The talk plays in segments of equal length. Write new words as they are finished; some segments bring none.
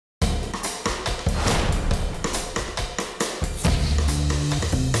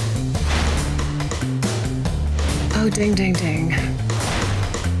Oh, ding, ding, ding.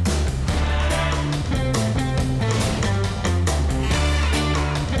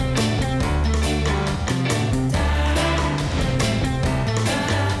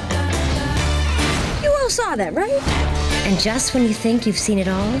 You all saw that, right? And just when you think you've seen it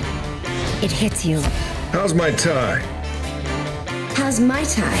all, it hits you. How's my tie? How's my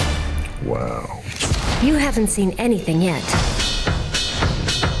tie? Wow. You haven't seen anything yet. I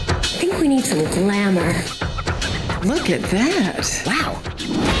think we need some glamour. Look at that. Wow.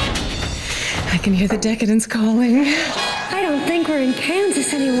 I can hear the decadence calling. I don't think we're in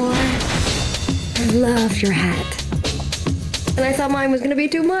Kansas anymore. I love your hat. And I thought mine was gonna be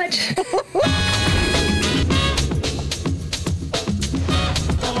too much.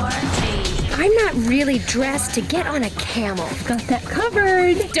 I'm not really dressed to get on a camel. Got that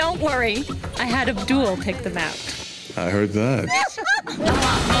covered. Don't worry. I had Abdul pick them out. I heard that. I want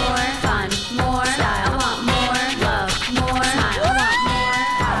more fun, more style. I want more love, more smile. I want more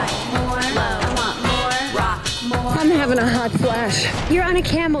high, more low. I want more rock, more. I'm having a hot flash. You're on a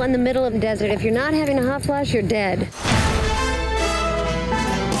camel in the middle of the desert. If you're not having a hot flash, you're dead.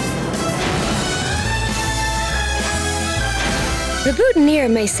 The boutonniere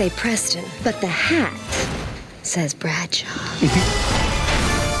may say Preston, but the hat says Bradshaw.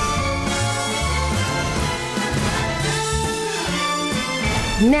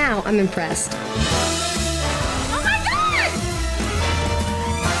 Now I'm impressed. Oh my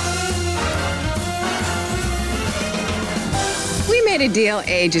God! We made a deal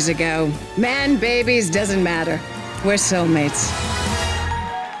ages ago. Man, babies, doesn't matter. We're soulmates.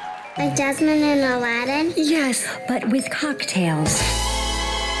 Like Jasmine and Aladdin? Yes, but with cocktails.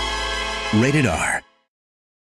 Rated R.